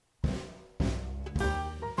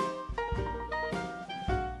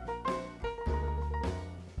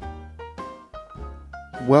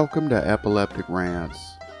Welcome to Epileptic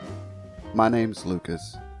Rants. My name's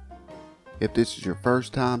Lucas. If this is your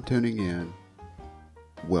first time tuning in,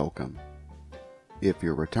 welcome. If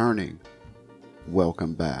you're returning,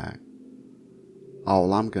 welcome back.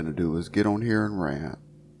 All I'm going to do is get on here and rant.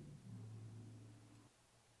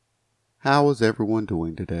 How is everyone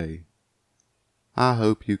doing today? I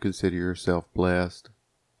hope you consider yourself blessed.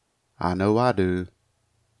 I know I do.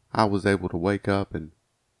 I was able to wake up and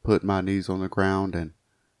put my knees on the ground and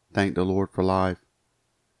thank the Lord for life.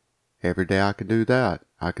 Every day I can do that,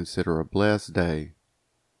 I consider a blessed day.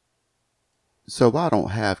 So I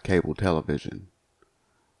don't have cable television.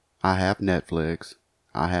 I have Netflix,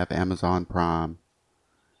 I have Amazon Prime,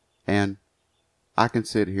 and I can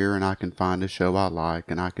sit here and I can find a show I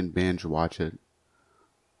like and I can binge watch it.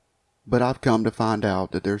 But I've come to find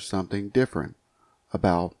out that there's something different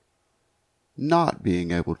about not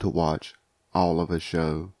being able to watch all of a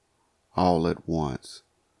show all at once.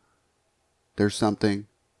 There's something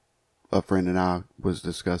a friend and I was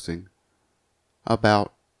discussing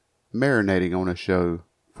about marinating on a show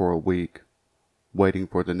for a week, waiting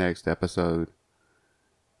for the next episode.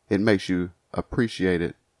 It makes you appreciate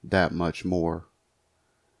it that much more.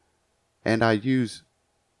 And I use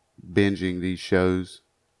binging these shows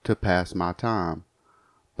to pass my time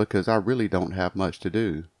because I really don't have much to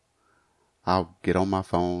do. I'll get on my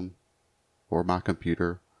phone or my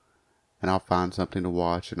computer and I'll find something to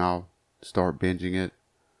watch and I'll start binging it.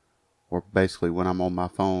 Or basically when I'm on my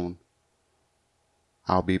phone,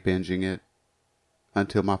 I'll be binging it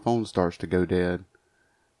until my phone starts to go dead.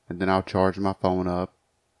 And then I'll charge my phone up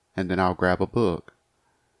and then I'll grab a book.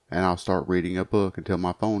 And I'll start reading a book until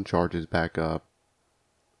my phone charges back up.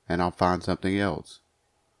 And I'll find something else.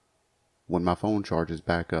 When my phone charges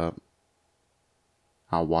back up,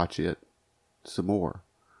 I'll watch it some more.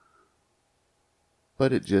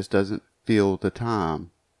 But it just doesn't fill the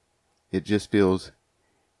time. It just feels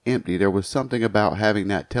empty. There was something about having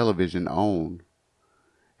that television on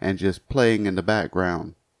and just playing in the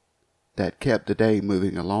background that kept the day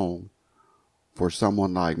moving along for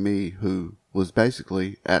someone like me who was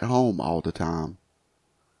basically at home all the time.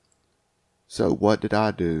 So what did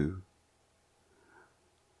I do?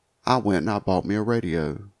 I went and I bought me a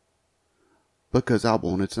radio because I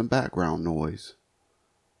wanted some background noise.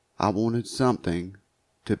 I wanted something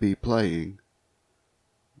to be playing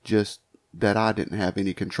just that I didn't have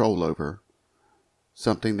any control over.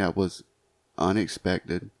 Something that was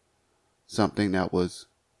unexpected. Something that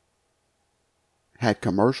had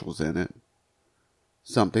commercials in it.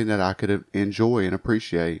 Something that I could enjoy and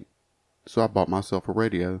appreciate. So I bought myself a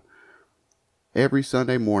radio. Every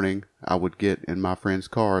Sunday morning, I would get in my friend's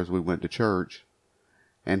car as we went to church,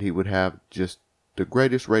 and he would have just the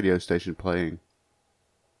greatest radio station playing.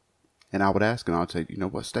 And I would ask him, I'd say,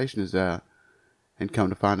 what station is that? And come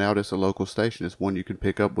to find out it's a local station. It's one you can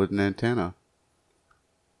pick up with an antenna.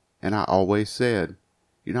 And I always said,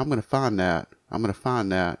 I'm going to find that. I'm going to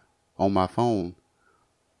find that on my phone.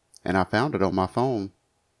 And I found it on my phone.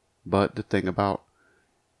 But the thing about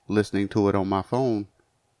listening to it on my phone,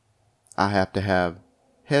 I have to have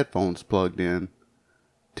headphones plugged in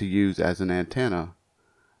to use as an antenna.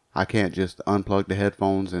 I can't just unplug the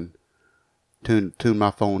headphones and tune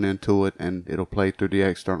my phone into it and it'll play through the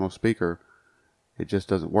external speaker. It just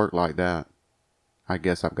doesn't work like that. I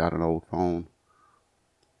guess I've got an old phone.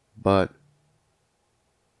 But,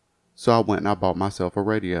 so I went and I bought myself a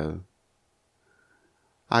radio.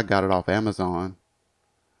 I got it off Amazon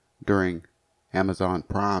during Amazon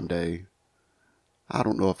Prime Day. I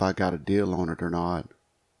don't know if I got a deal on it or not.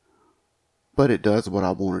 But it does what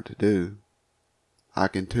I want it to do. I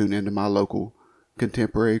can tune into my local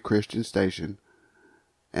contemporary Christian station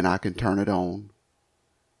and I can turn it on.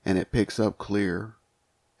 And it picks up clear,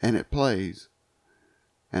 and it plays,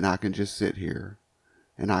 and I can just sit here,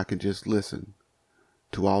 and I can just listen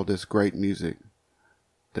to all this great music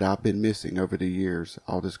that I've been missing over the years,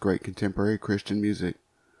 all this great contemporary Christian music,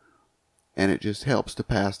 and it just helps to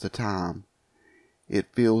pass the time. It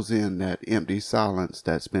fills in that empty silence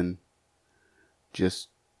that's been just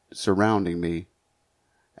surrounding me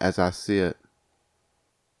as I sit.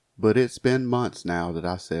 But it's been months now that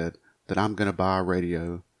I said that I'm going to buy a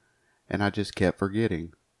radio. And I just kept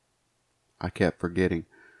forgetting.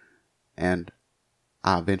 And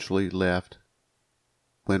I eventually left.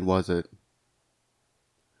 When was it?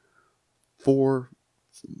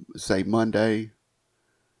 Monday.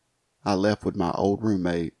 I left with my old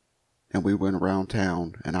roommate. And we went around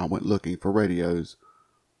town. And I went looking for radios.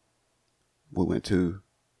 We went to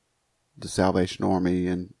the Salvation Army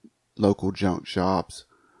and local junk shops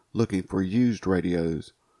looking for used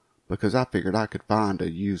radios. Because I figured I could find a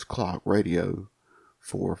used clock radio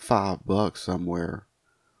for $5 somewhere,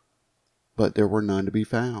 but there were none to be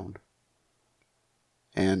found.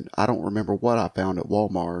 And I don't remember what I found at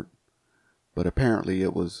Walmart, but apparently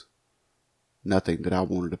it was nothing that I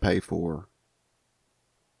wanted to pay for.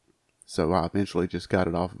 So I eventually just got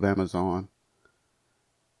it off of Amazon.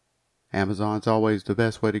 Amazon's always the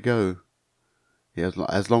best way to go. Yeah,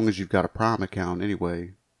 as long as you've got a Prime account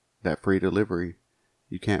anyway, that free delivery,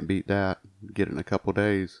 you can't beat that. Get it in a couple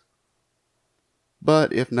days.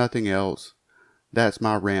 But if nothing else, that's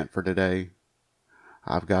my rant for today.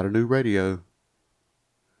 I've got a new radio.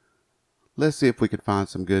 Let's see if we can find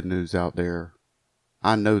some good news out there.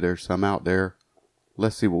 I know there's some out there.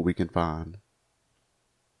 Let's see what we can find.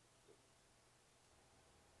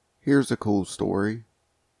 Here's a cool story.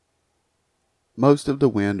 Most of the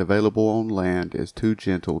wind available on land is too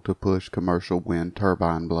gentle to push commercial wind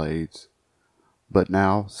turbine blades. But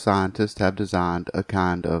now scientists have designed a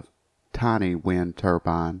kind of tiny wind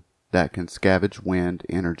turbine that can scavenge wind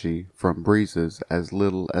energy from breezes as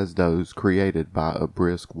little as those created by a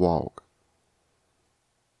brisk walk.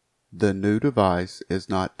 The new device is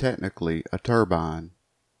not technically a turbine.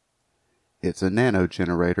 It's a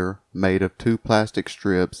nanogenerator made of two plastic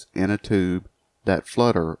strips in a tube that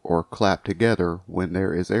flutter or clap together when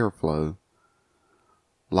there is airflow.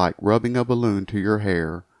 Like rubbing a balloon to your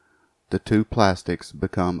hair, the two plastics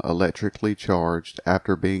become electrically charged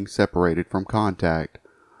after being separated from contact,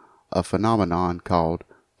 a phenomenon called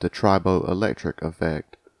the triboelectric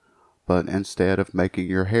effect. But instead of making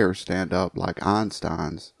your hair stand up like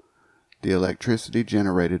Einstein's, the electricity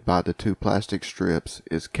generated by the two plastic strips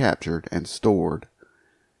is captured and stored.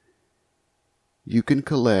 You can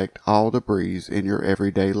collect all the breeze in your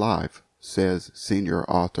everyday life, says senior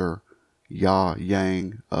author Ya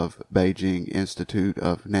Yang of Beijing Institute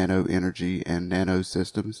of Nanoenergy and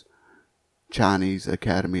Nanosystems, Chinese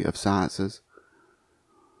Academy of Sciences.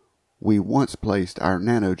 We once placed our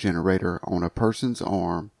nanogenerator on a person's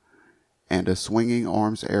arm, and a swinging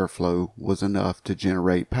arm's airflow was enough to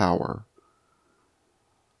generate power.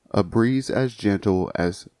 A breeze as gentle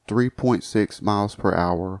as 3.6 miles per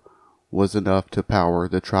hour was enough to power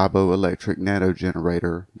the triboelectric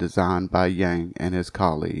nanogenerator designed by Yang and his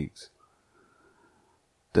colleagues.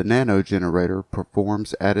 The nanogenerator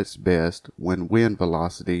performs at its best when wind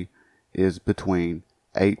velocity is between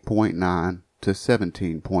 8.9 to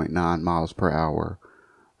 17.9 miles per hour,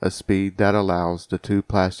 a speed that allows the two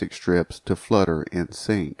plastic strips to flutter in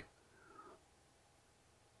sync.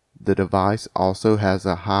 The device also has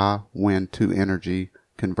a high wind-to-energy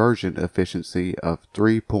conversion efficiency of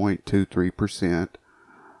 3.23%,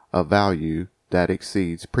 a value that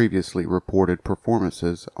exceeds previously reported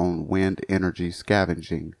performances on wind energy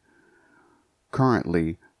scavenging.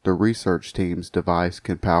 Currently, the research team's device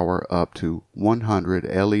can power up to 100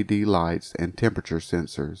 LED lights and temperature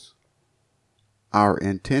sensors. Our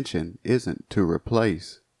intention isn't to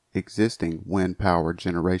replace existing wind power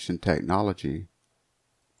generation technology.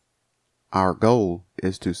 Our goal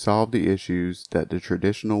is to solve the issues that the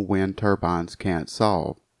traditional wind turbines can't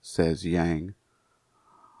solve, says Yang.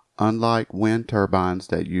 Unlike wind turbines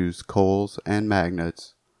that use coils and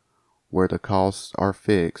magnets, where the costs are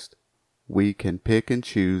fixed, we can pick and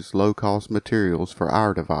choose low-cost materials for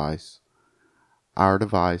our device. Our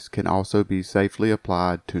device can also be safely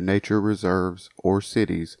applied to nature reserves or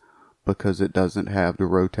cities because it doesn't have the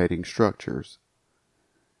rotating structures.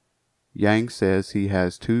 Yang says he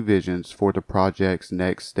has two visions for the project's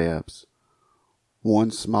next steps,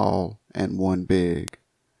 one small and one big.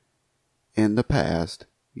 In the past,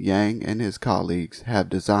 Yang and his colleagues have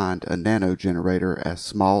designed a nanogenerator as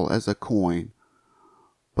small as a coin,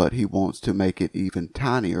 but he wants to make it even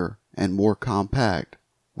tinier and more compact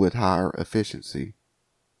with higher efficiency.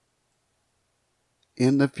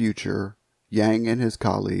 In the future, Yang and his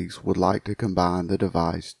colleagues would like to combine the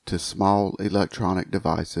device to small electronic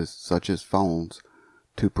devices such as phones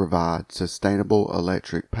to provide sustainable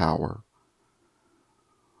electric power.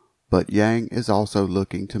 But Yang is also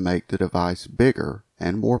looking to make the device bigger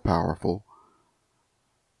and more powerful.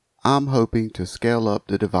 I'm hoping to scale up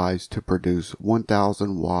the device to produce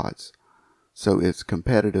 1,000 watts, so it's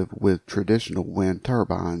competitive with traditional wind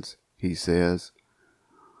turbines, he says.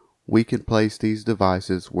 We can place these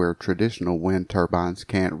devices where traditional wind turbines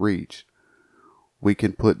can't reach. We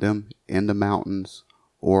can put them in the mountains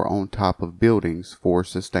or on top of buildings for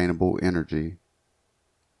sustainable energy.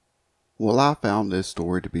 Well, I found this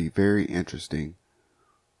story to be very interesting.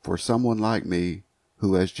 For someone like me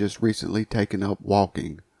who has just recently taken up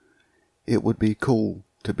walking, it would be cool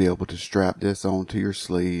to be able to strap this onto your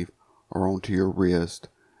sleeve or onto your wrist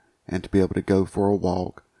and to be able to go for a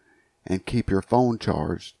walk and keep your phone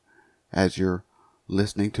charged as you're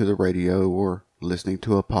listening to the radio or listening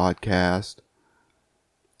to a podcast.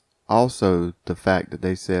 Also, the fact that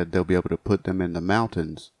they said they'll be able to put them in the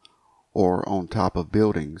mountains or on top of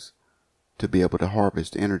buildings to be able to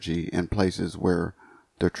harvest energy in places where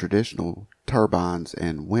the traditional turbines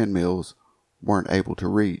and windmills weren't able to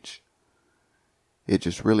reach. It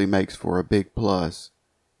just really makes for a big plus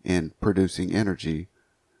in producing energy.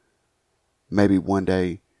 Maybe one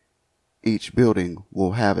day each building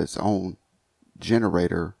will have its own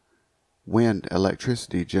generator, wind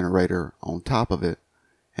electricity generator on top of it,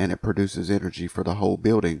 and it produces energy for the whole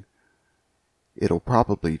building. It'll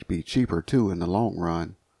probably be cheaper too in the long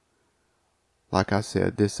run. Like I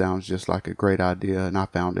said, this sounds just like a great idea, and I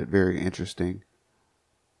found it very interesting.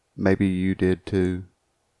 Maybe you did too.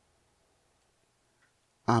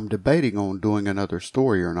 I'm debating on doing another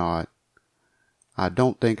story or not. I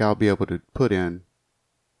don't think I'll be able to put in.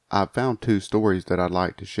 I've found 2 stories that I'd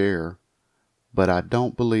like to share, but I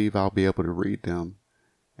don't believe I'll be able to read them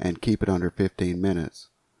and keep it under 15 minutes.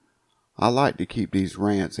 I like to keep these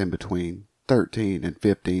rants in between 13 and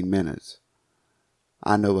 15 minutes.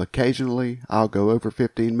 I know occasionally I'll go over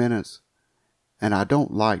 15 minutes, and I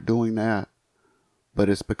don't like doing that, but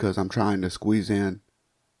it's because I'm trying to squeeze in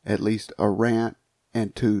at least a rant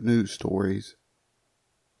and 2 news stories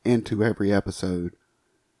into every episode.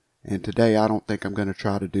 And today I don't think I'm going to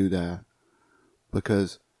try to do that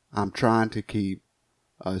because I'm trying to keep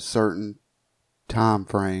a certain time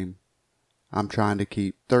frame. I'm trying to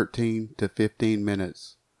keep 13 to 15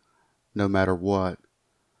 minutes no matter what.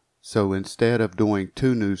 So instead of doing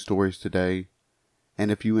 2 news stories today,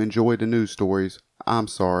 and if you enjoy the news stories, I'm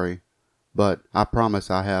sorry, but I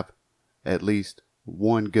promise I have at least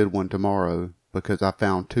 1 good one tomorrow because I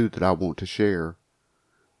found 2 that I want to share.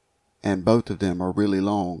 And both of them are really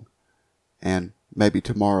long. And maybe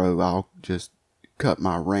tomorrow I'll just cut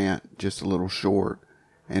my rant just a little short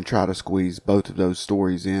and try to squeeze both of those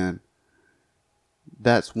stories in.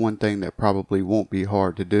 That's one thing that probably won't be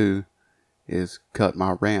hard to do, is cut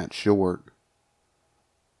my rant short.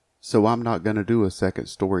 So I'm not going to do a second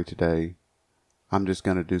story today. I'm just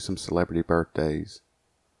going to do some celebrity birthdays.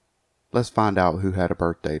 Let's find out who had a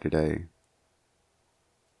birthday today.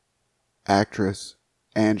 Actress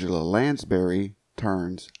Angela Lansbury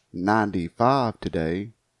turns 95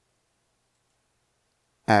 today.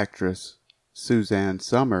 Actress Suzanne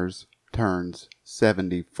Summers turns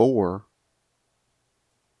 74.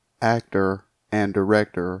 Actor and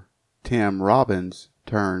director Tim Robbins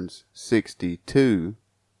turns 62.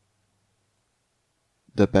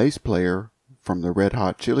 The bass player from the Red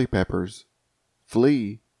Hot Chili Peppers,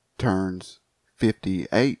 Flea, turns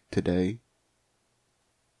 58 today.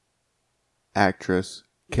 Actress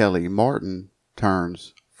Kelly Martin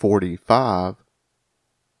turns 45.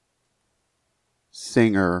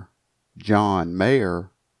 Singer John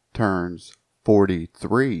Mayer turns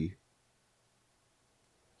 43.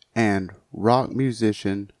 And rock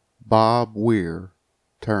musician Bob Weir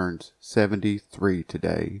turns 73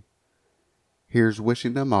 today. Here's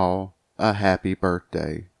wishing them all a happy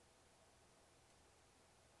birthday.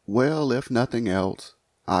 Well, if nothing else,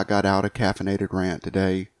 I got out a caffeinated rant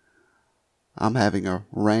today. I'm having a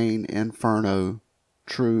Reign Inferno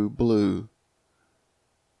True Blue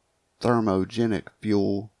thermogenic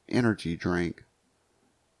fuel energy drink.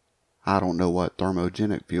 I don't know what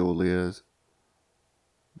thermogenic fuel is,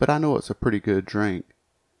 but I know it's a pretty good drink.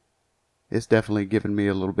 It's definitely given me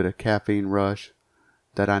a little bit of caffeine rush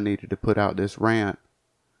that I needed to put out this rant.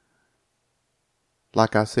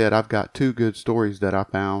 Like I said, I've got 2 good stories that I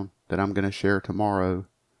found that I'm going to share tomorrow.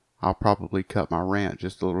 I'll probably cut my rant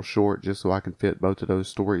just a little short just so I can fit both of those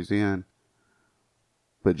stories in.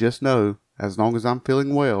 But just know, as long as I'm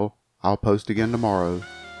feeling well, I'll post again tomorrow.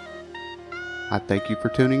 I thank you for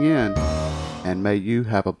tuning in, and may you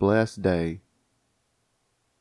have a blessed day.